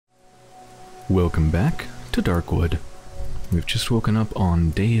Welcome back to Darkwood. We've just woken up on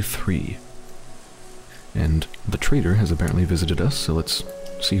day 3. And the trader has apparently visited us, so let's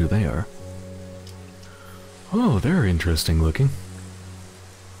see who they are. Oh, they're interesting looking.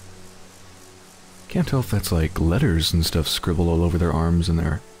 Can't tell if that's like letters and stuff scribbled all over their arms and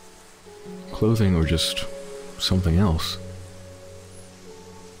their clothing or just something else.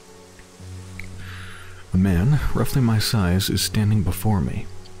 A man, roughly my size, is standing before me.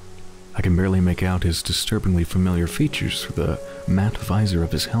 I can barely make out his disturbingly familiar features through the matte visor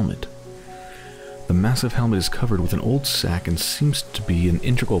of his helmet. The massive helmet is covered with an old sack and seems to be an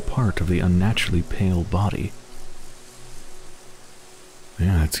integral part of the unnaturally pale body.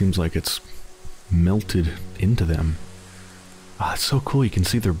 Yeah, it seems like it's melted into them. Ah, it's so cool, you can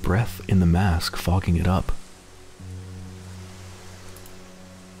see their breath in the mask, fogging it up.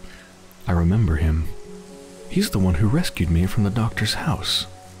 I remember him. He's the one who rescued me from the doctor's house.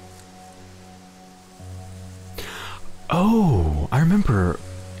 Oh, I remember.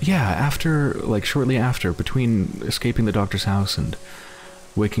 Yeah, after, like shortly after, between escaping the doctor's house and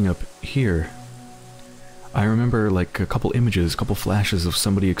waking up here, I remember like a couple images, a couple flashes of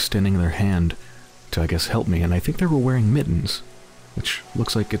somebody extending their hand to, I guess, help me, and I think they were wearing mittens, which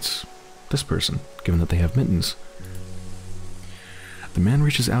looks like it's this person, given that they have mittens. The man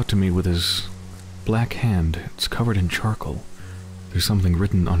reaches out to me with his black hand. It's covered in charcoal. There's something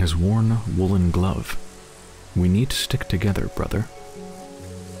written on his worn woolen glove. We need to stick together, brother.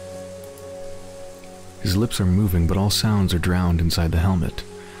 His lips are moving, but all sounds are drowned inside the helmet.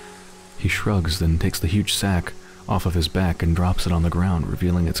 He shrugs, then takes the huge sack off of his back and drops it on the ground,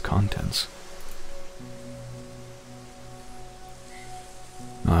 revealing its contents.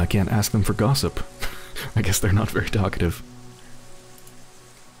 I can't ask them for gossip. I guess they're not very talkative.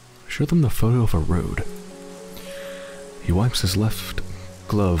 Show them the photo of a road. He wipes his left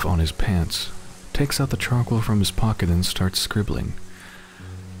glove on his pants, takes out the charcoal from his pocket and starts scribbling.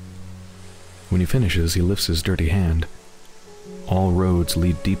 When he finishes, he lifts his dirty hand. All roads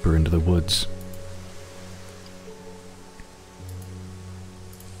lead deeper into the woods.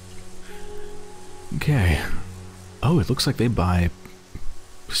 Okay. Oh, it looks like they buy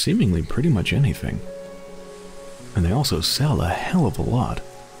seemingly pretty much anything. And they also sell a hell of a lot.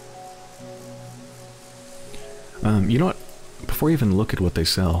 You know what? Before I even look at what they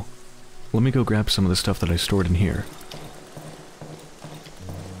sell, let me go grab some of the stuff that I stored in here.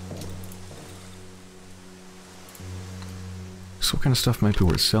 So what kind of stuff might be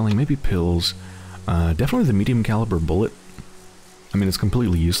worth selling? Maybe pills. Definitely the medium caliber bullet. I mean, it's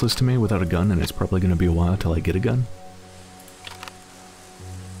completely useless to me without a gun, and it's probably going to be a while till I get a gun.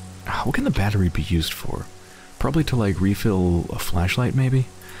 What can the battery be used for? Probably to, like, refill a flashlight, maybe?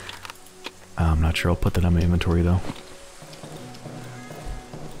 I'm not sure. I'll put that on my inventory, though.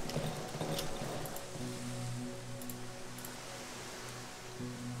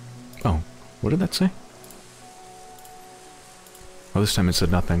 Oh, what did that say? Oh, this time it said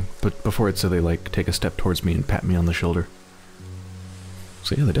nothing, but before it said they, like, take a step towards me and pat me on the shoulder.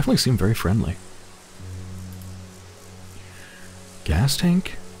 So yeah, they definitely seem very friendly. Gas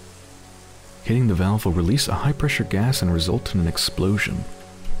tank? Hitting the valve will release a high-pressure gas and result in an explosion.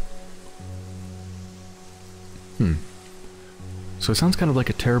 So it sounds kind of like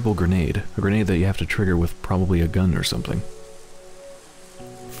a terrible grenade. A grenade that you have to trigger with probably a gun or something.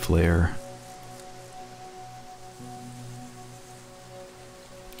 Flare.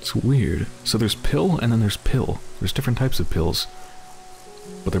 It's weird. So there's pill and then there's pill. There's different types of pills.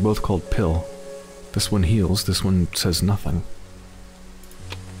 But they're both called pill. This one heals, this one says nothing.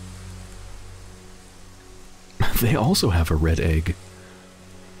 They also have a red egg.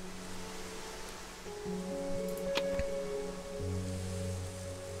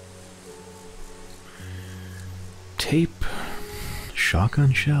 Tape.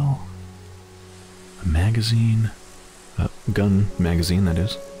 Shotgun shell. A magazine. A gun magazine, that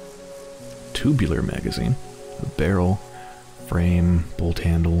is. Tubular magazine. A barrel. Frame. Bolt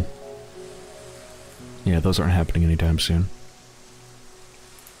handle. Yeah, those aren't happening anytime soon.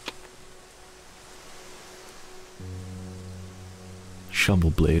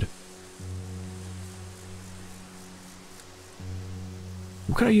 Shovel blade.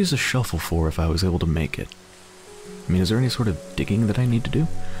 What could I use a shovel for if I was able to make it? I mean, is there any sort of digging that I need to do?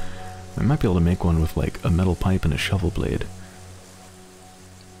 I might be able to make one with, like, a metal pipe and a shovel blade.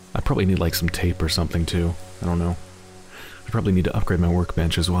 I'd probably need, like, some tape or something, too. I don't know. I probably need to upgrade my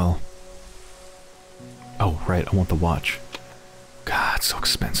workbench as well. Oh, right, I want the watch. God, it's so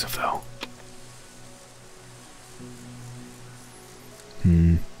expensive, though.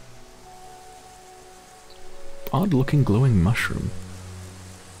 Odd-looking glowing mushroom.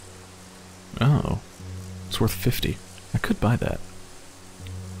 It's worth 50. I could buy that.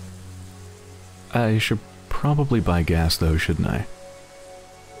 I should probably buy gas though, shouldn't I?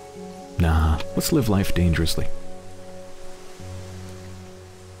 Nah, let's live life dangerously.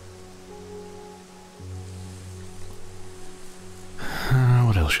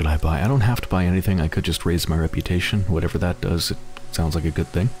 What else should I buy? I don't have to buy anything. I could just raise my reputation. Whatever that does, it sounds like a good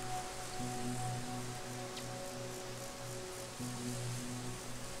thing.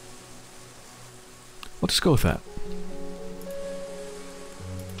 I'll just go with that.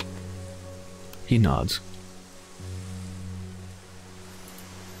 He nods.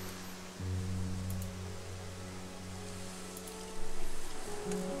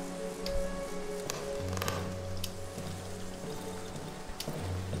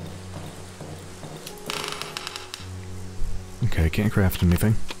 Okay, I can't craft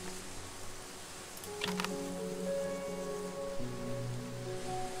anything.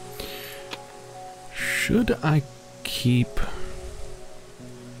 Should I keep... I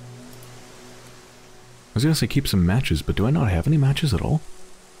was gonna say keep some matches, but do I not have any matches at all?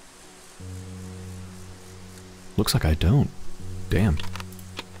 Looks like I don't. Damn.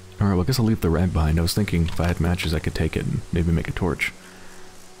 Alright, well I guess I'll leave the rag behind. I was thinking if I had matches I could take it and maybe make a torch.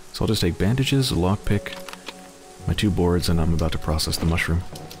 So I'll just take bandages, a lockpick, my 2 boards, and I'm about to process the mushroom.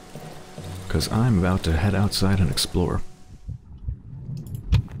 Because I'm about to head outside and explore.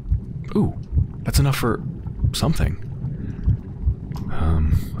 Ooh, that's enough for something.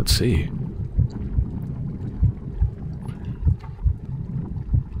 Let's see.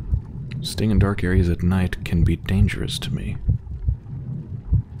 Staying in dark areas at night can be dangerous to me.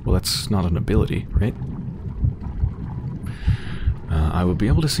 Well, that's not an ability, right? I will be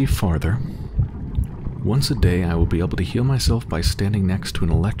able to see farther. Once a day, I will be able to heal myself by standing next to an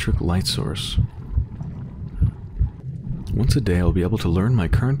electric light source. Once a day, I'll be able to learn my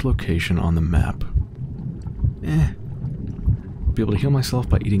current location on the map. I'll be able to heal myself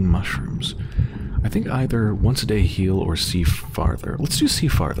by eating mushrooms. I think either once a day heal or see farther. Let's do see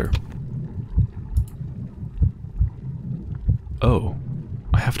farther. Oh,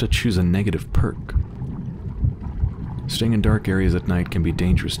 I have to choose a negative perk. Staying in dark areas at night can be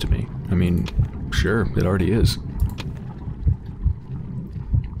dangerous to me. I mean, sure, it already is.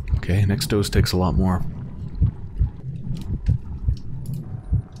 Okay, next dose takes a lot more.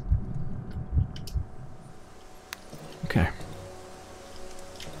 Okay.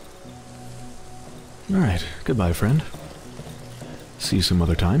 Alright, goodbye, friend. See you some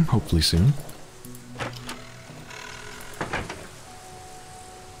other time, hopefully soon.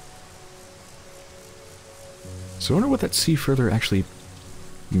 So I wonder what that see further actually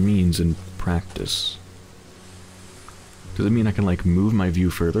means in practice. Does it mean I can, like, move my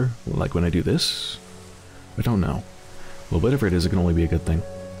view further? Like when I do this? I don't know. Well, whatever it is, it can only be a good thing.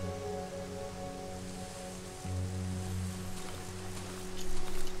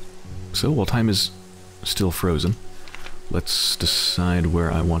 So, while time is still frozen, let's decide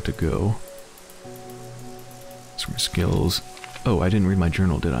where I want to go. Some skills. Oh, I didn't read my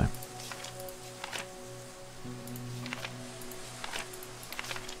journal, did I?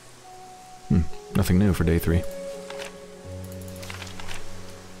 Nothing new for day 3.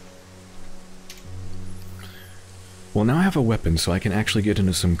 Well, now I have a weapon, so I can actually get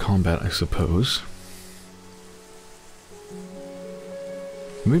into some combat, I suppose.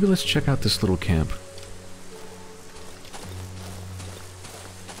 Maybe let's check out this little camp.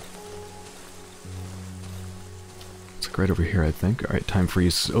 It's like right over here, I think. Alright, time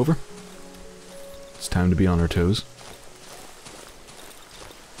freeze is over. It's time to be on our toes.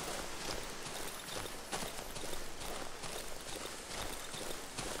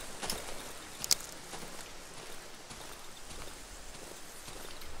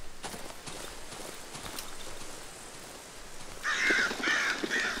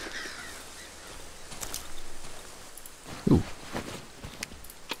 Ooh.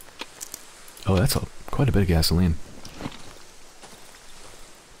 Oh, that's quite a bit of gasoline.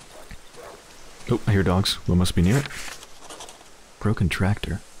 Oh, I hear dogs. What must be near it? Broken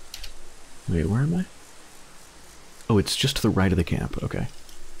tractor. Wait, where am I? Oh, it's just to the right of the camp. Okay.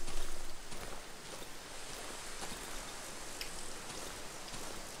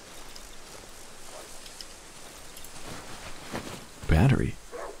 Battery.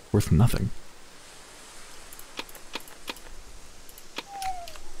 Worth nothing.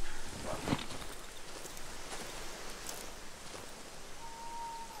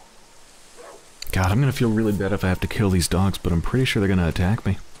 God, I'm gonna feel really bad if I have to kill these dogs, but I'm pretty sure they're gonna attack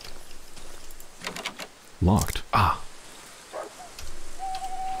me. Locked. Ah.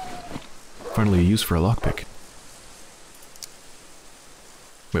 Finally a use for a lockpick.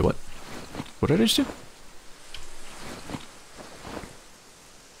 Wait, what? What did I just do?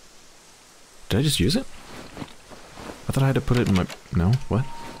 Did I just use it? I thought I had to put it in my... No? What?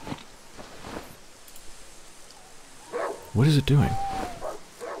 What is it doing?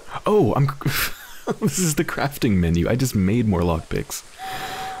 Oh, I'm... This is the crafting menu. I just made more lockpicks.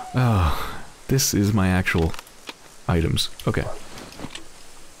 Oh, this is my actual items. Okay.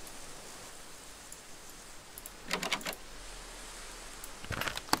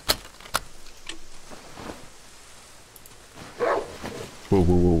 Whoa,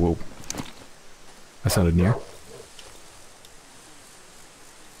 whoa, whoa, whoa. That sounded near.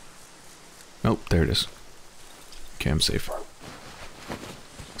 Oh, there it is. Okay, I'm safe.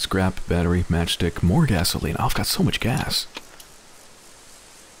 Scrap, battery, matchstick, more gasoline. Oh, I've got so much gas.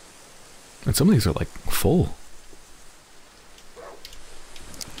 And some of these are like full.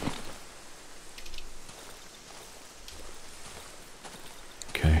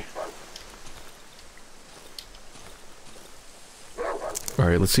 Okay.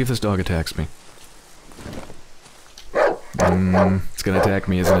 Alright, let's see if this dog attacks me. It's gonna attack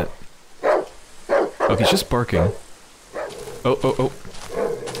me, isn't it? Oh, he's just barking. Oh, oh, oh.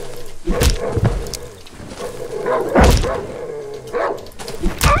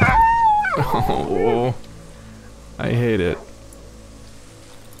 Oh, I hate it.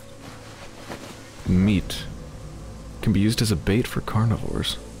 Meat can be used as a bait for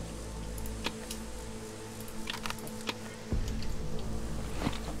carnivores.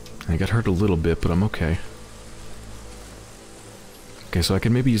 I got hurt a little bit, but I'm okay. Okay, so I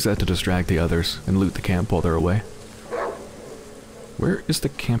can maybe use that to distract the others and loot the camp while they're away. Where is the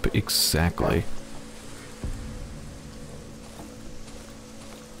camp exactly?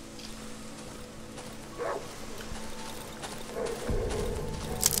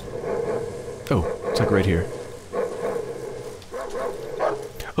 Oh, it's like right here.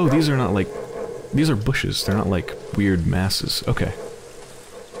 Oh, these are not like... These are bushes. They're not like weird masses. Okay.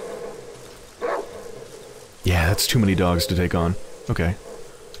 Yeah, that's too many dogs to take on. Okay.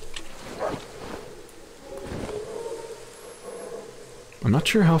 I'm not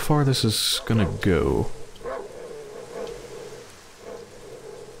sure how far this is gonna go.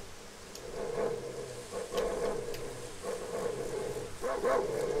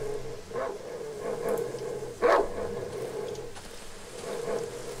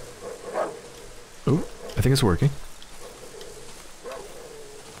 Oh, I think it's working.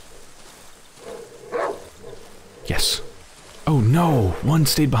 Yes. Oh no! One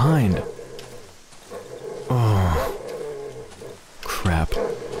stayed behind! Oh. Crap.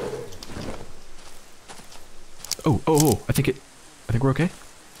 Oh, oh, oh! I think we're okay?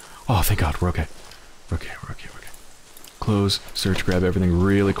 Oh, thank God, we're okay. We're okay, we're okay, we're okay. Close, search, grab everything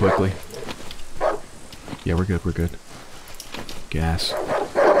really quickly. Yeah, we're good, we're good. Gas.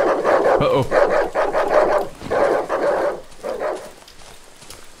 Uh-oh!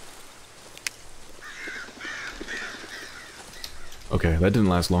 Okay, that didn't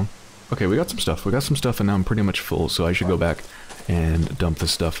last long. Okay, we got some stuff. We got some stuff and now I'm pretty much full, so I should go back and dump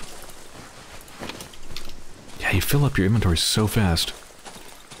this stuff. Yeah, you fill up your inventory so fast.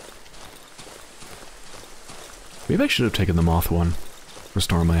 Maybe I should have taken the moth one.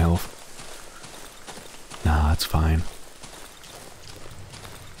 Restore my health. Nah, that's fine.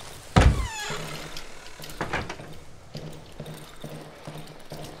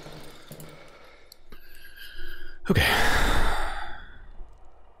 Okay.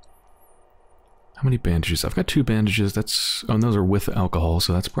 How many bandages? I've got 2 bandages. That's... Oh, and those are with alcohol,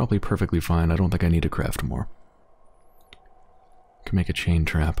 so that's probably perfectly fine. I don't think I need to craft more. Can make a chain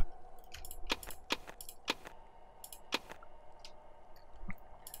trap.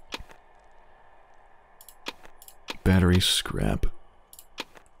 Battery, scrap.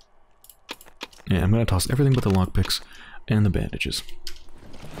 Yeah, I'm gonna toss everything but the lockpicks and the bandages.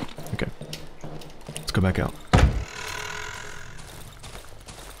 Okay. Let's go back out.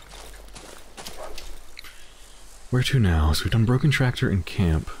 Where to now? So we've done broken tractor and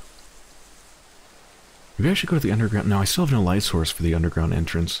camp. Maybe I should go to the underground. No, I still have no light source for the underground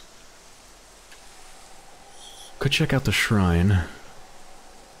entrance. Could check out the shrine.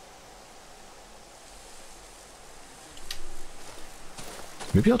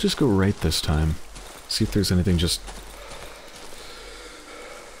 Maybe I'll just go right this time. See if there's anything just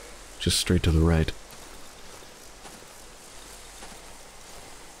straight to the right.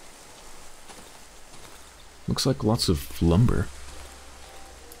 Looks like lots of lumber.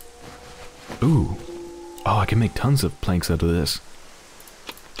 Ooh. Oh, I can make tons of planks out of this.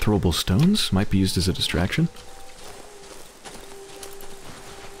 Throwable stones might be used as a distraction.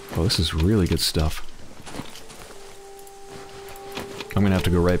 Oh, this is really good stuff. I'm gonna have to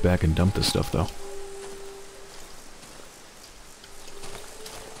go right back and dump this stuff, though.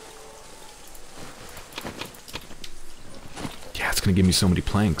 gonna give me so many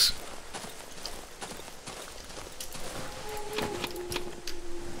planks.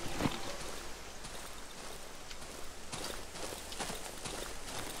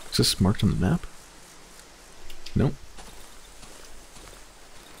 Is this marked on the map? Nope.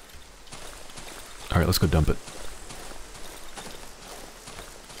 Alright, let's go dump it.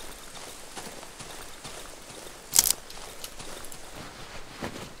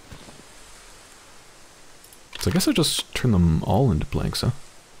 So I guess I'll just turn them all into planks, huh?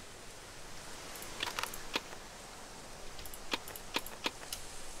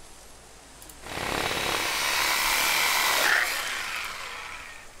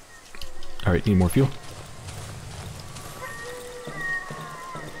 Alright, need more fuel.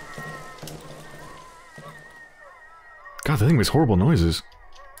 God, that thing makes horrible noises.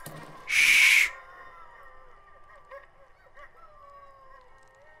 Shh.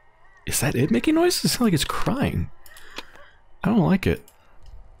 Is that it making noises? It sounds like it's crying. I don't like it.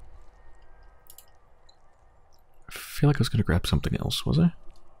 I feel like I was gonna grab something else, was I?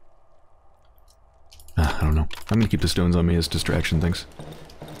 I don't know. I'm gonna keep the stones on me as distraction things.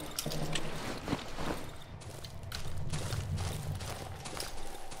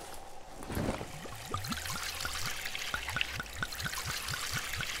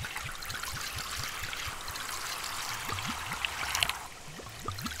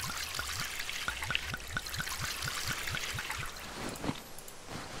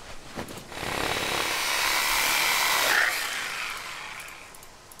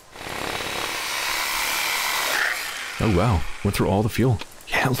 Oh wow, went through all the fuel.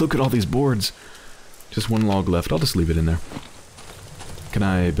 Yeah, look at all these boards. Just one log left, I'll just leave it in there. Can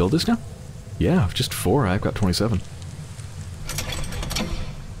I build this now? Yeah, just 4, I've got 27.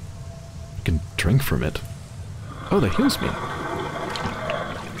 I can drink from it. Oh, that heals me.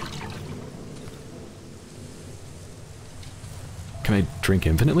 Can I drink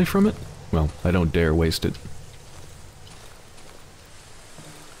infinitely from it? Well, I don't dare waste it.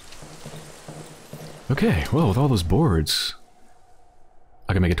 Okay, well, with all those boards,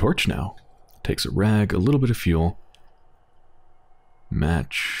 I can make a torch now. Takes a rag, a little bit of fuel.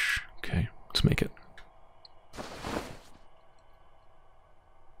 Match. Okay, let's make it.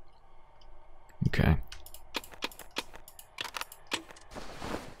 Okay.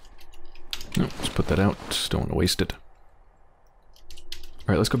 No, let's put that out. Just don't want to waste it.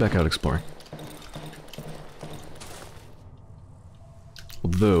 Alright, let's go back out exploring.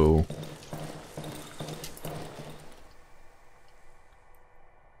 Although...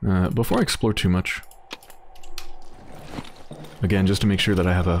 before I explore too much, again, just to make sure that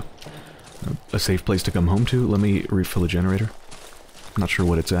I have a safe place to come home to, let me refill the generator. I'm not sure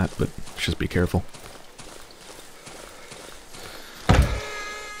what it's at, but just be careful.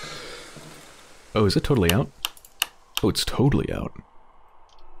 Oh, is it totally out? Oh, it's totally out.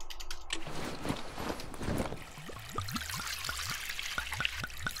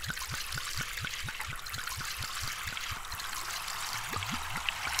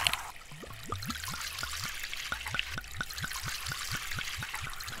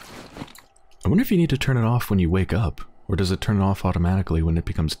 I wonder if you need to turn it off when you wake up, or does it turn it off automatically when it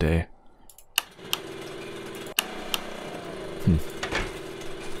becomes day?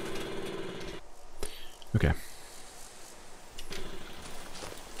 Okay.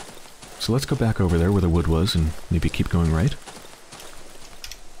 So let's go back over there where the wood was and maybe keep going right.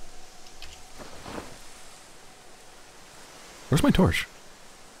 Where's my torch?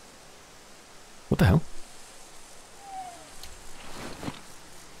 What the hell?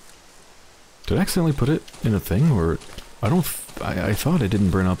 Did I accidentally put it in a thing, or... I thought it didn't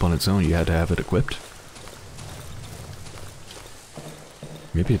burn up on its own, you had to have it equipped.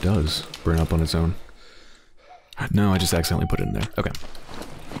 Maybe it does burn up on its own. No, I just accidentally put it in there. Okay.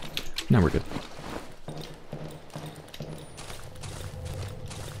 Now we're good.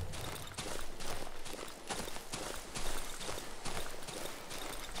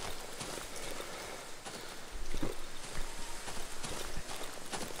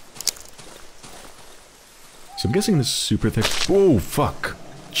 So I'm guessing this is super thick. Whoa, fuck.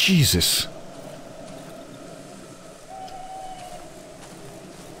 Jesus.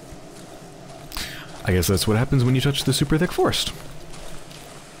 I guess that's what happens when you touch the super thick forest.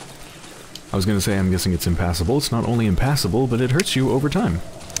 I was gonna say I'm guessing it's impassable. It's not only impassable, but it hurts you over time.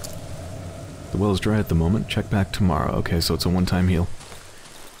 The well is dry at the moment. Check back tomorrow. Okay, so it's a one-time heal.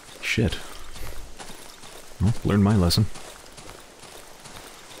 Shit. Well, learned my lesson.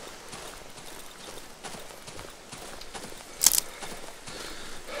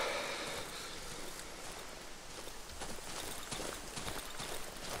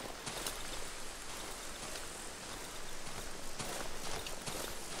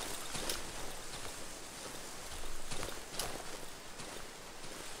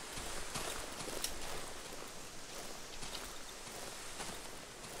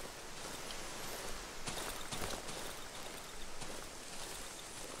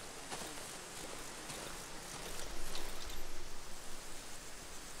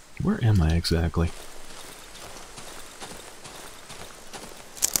 Where am I exactly?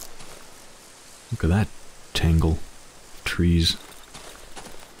 Look at that tangle of trees.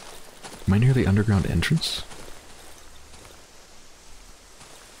 Am I near the underground entrance?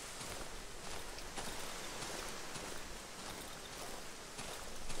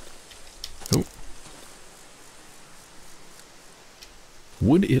 Oh.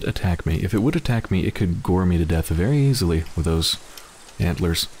 Would it attack me? If it would attack me, it could gore me to death very easily with those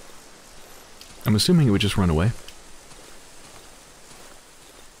antlers. I'm assuming it would just run away.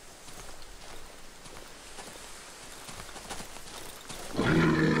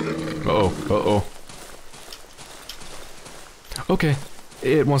 Uh-oh, uh-oh. Okay,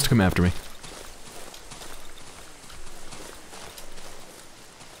 it wants to come after me.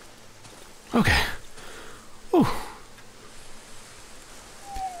 Okay. Oh.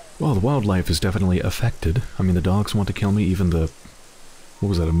 Well, the wildlife is definitely affected. I mean, the dogs want to kill me, even the... What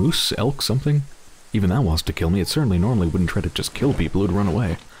was that, a moose? Elk? Something? Even that wants to kill me. It certainly normally wouldn't try to just kill people, it would run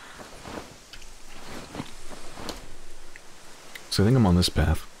away. So I think I'm on this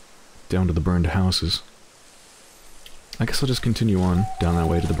path, down to the burned houses. I guess I'll just continue on down that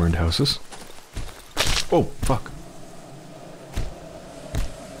way to the burned houses. Oh, fuck.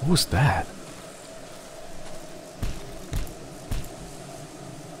 What was that?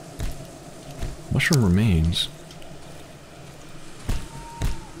 Mushroom remains.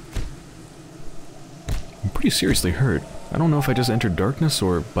 I'm pretty seriously hurt. I don't know if I just entered darkness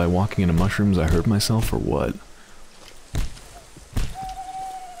or by walking into mushrooms I hurt myself or what.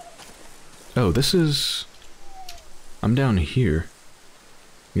 Oh, this is... I'm down here.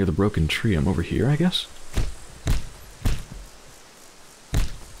 Near the broken tree. I'm over here, I guess?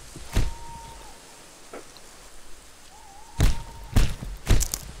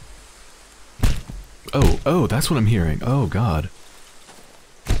 Oh, that's what I'm hearing. Oh, God.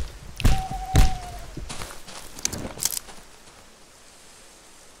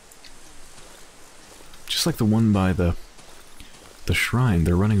 Just like the one by the shrine,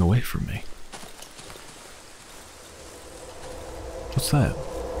 they're running away from me. What's that?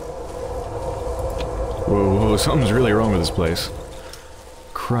 Whoa, whoa, something's really wrong with this place.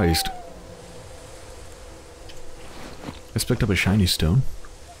 Christ. I just picked up a shiny stone.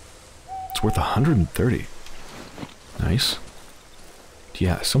 It's worth 130. Nice.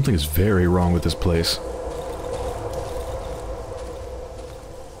 Yeah, something is very wrong with this place.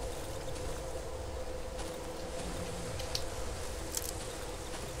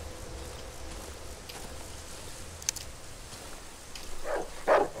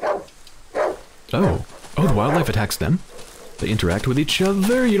 Oh. Oh, the wildlife attacks them? They interact with each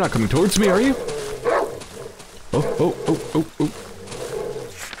other? You're not coming towards me, are you? Oh, oh, oh, oh, oh.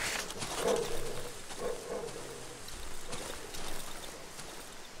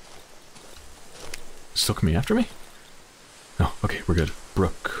 Still coming after me? Oh, okay, we're good.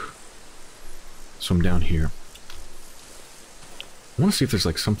 Brook. So I'm down here. I want to see if there's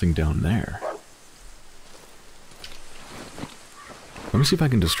like something down there. Let me see if I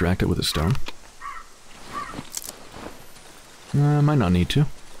can distract it with a stone. Might not need to.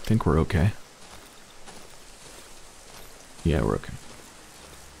 Think we're okay. Yeah, we're okay.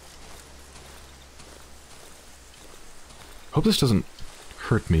 Hope this doesn't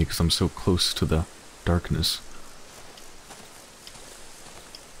hurt me because I'm so close to the darkness.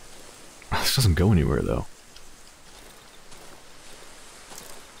 This doesn't go anywhere, though.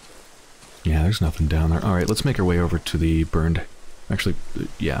 Yeah, there's nothing down there. Alright, let's make our way over to the burned... Actually,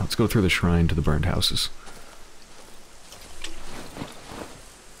 yeah, let's go through the shrine to the burned houses.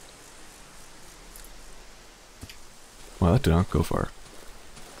 Wow, that did not go far.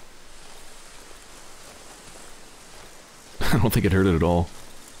 I don't think it hurt it at all.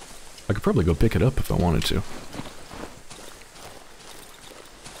 I could probably go pick it up if I wanted to.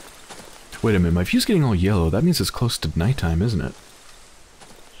 Wait a minute, my view's getting all yellow. That means it's close to nighttime, isn't it?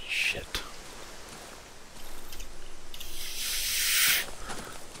 Shit.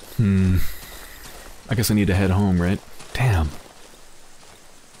 I guess I need to head home, right? Damn.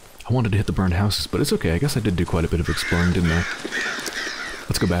 I wanted to hit the burned houses, but it's okay. I guess I did do quite a bit of exploring, didn't I?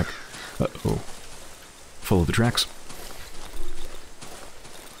 Let's go back. Uh-oh. Follow the tracks.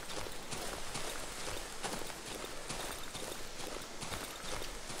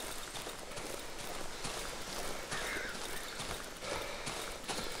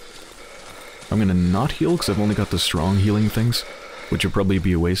 I'm gonna not heal, because I've only got the strong healing things, which would probably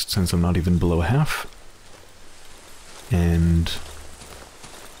be a waste since I'm not even below half. And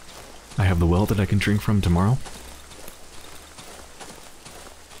I have the well that I can drink from tomorrow.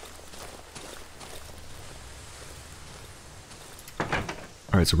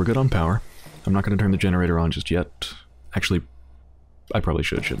 Alright, Alright, so we're good on power. I'm not going to turn the generator on just yet. Actually, I probably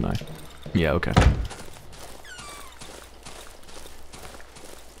should, shouldn't I? Yeah, okay.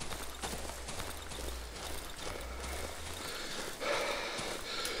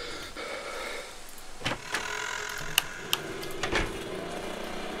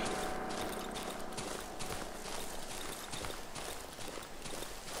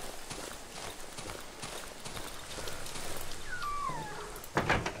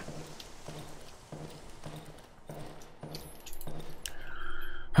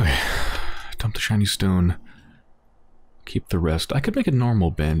 Okay, dump the shiny stone. Keep the rest. I could make a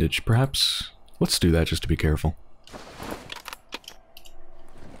normal bandage, perhaps. Let's do that just to be careful.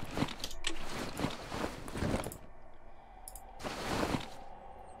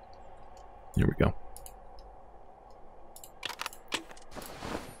 Here we go.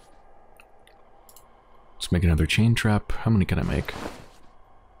 Let's make another chain trap. How many can I make?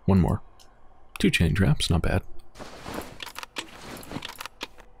 One more. 2 chain traps, not bad.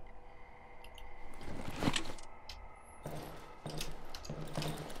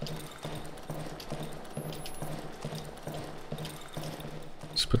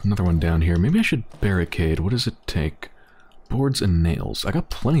 Put another one down here. Maybe I should barricade. What does it take? Boards and nails. I got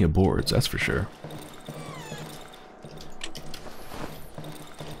plenty of boards, that's for sure.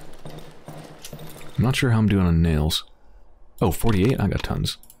 I'm not sure how I'm doing on nails. Oh, 48? I got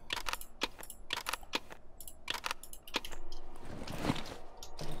tons.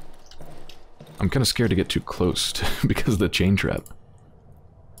 I'm kind of scared to get too close because of the chain trap.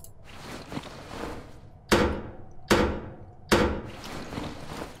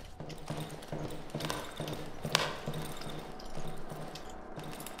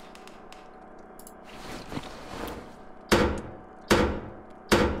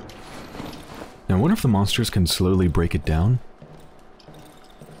 Now, I wonder if the monsters can slowly break it down?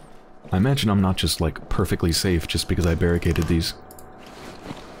 I imagine I'm not just, like, perfectly safe just because I barricaded these.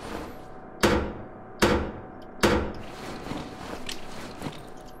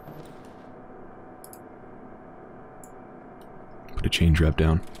 Put a chain trap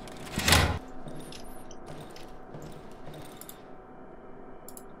down.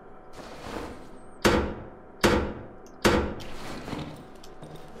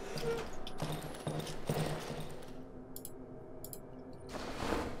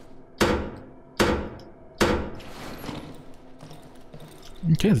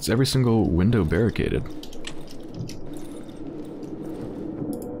 Okay, that's every single window barricaded.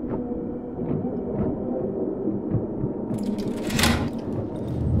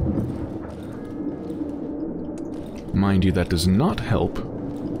 Mind you, that does not help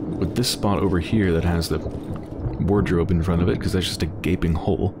with this spot over here that has the wardrobe in front of it, because that's just a gaping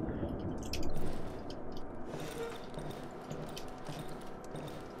hole.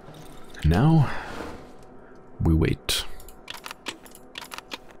 Now, we wait.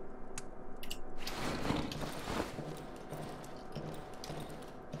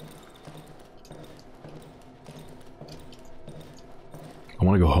 I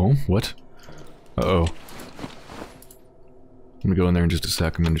want to go home? What? Uh-oh. I'm gonna go in there in just a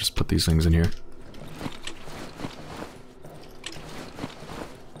sec. I'm gonna just put these things in here.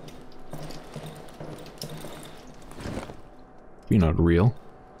 You're not real.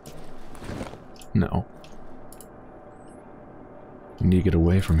 No. I need to get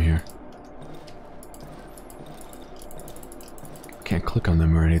away from here. Can't click on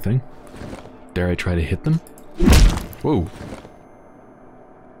them or anything. Dare I try to hit them? Whoa.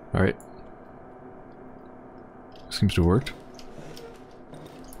 Alright. Seems to have worked.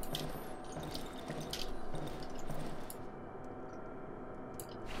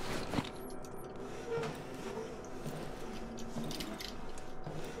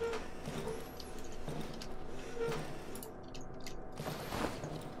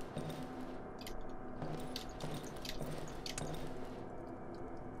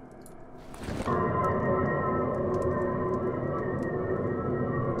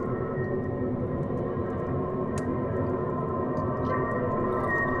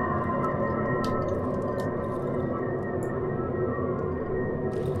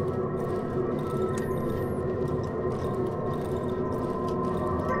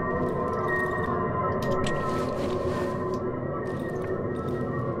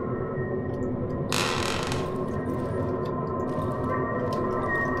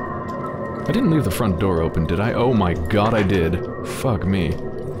 I didn't leave the front door open, did I? Oh my god, I did. Fuck me.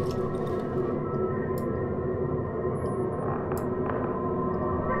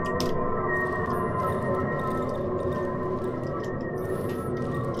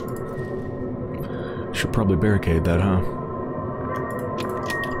 Should probably barricade that, huh?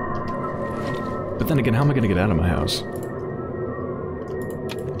 But then again, how am I gonna get out of my house?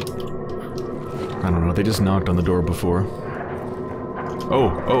 I don't know, they just knocked on the door before.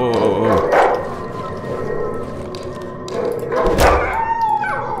 Oh, oh, oh, oh,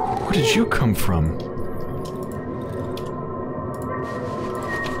 oh. Where did you come from?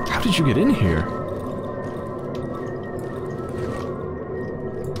 How did you get in here?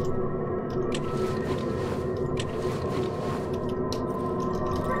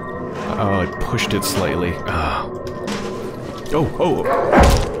 Oh, I pushed it slightly. Ah. Oh, oh.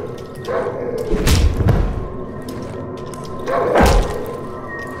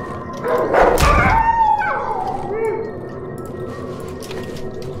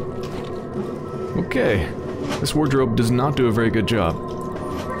 Okay. This wardrobe does not do a very good job.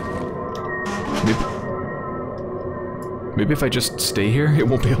 Maybe if I just stay here, it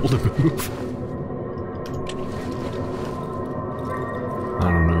won't be able to move. I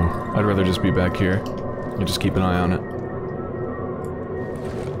don't know. I'd rather just be back here and just keep an eye on it.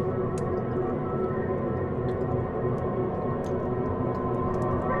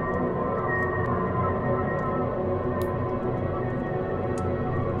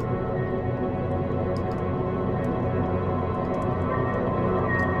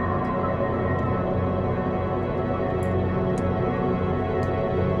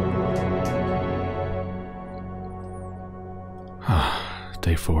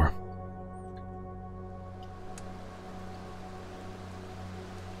 Day 4.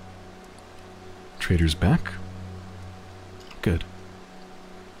 Trader's back. Good.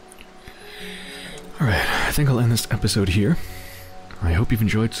 Alright, I think I'll end this episode here. I hope you've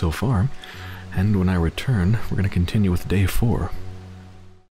enjoyed so far, and when I return, we're going to continue with Day 4.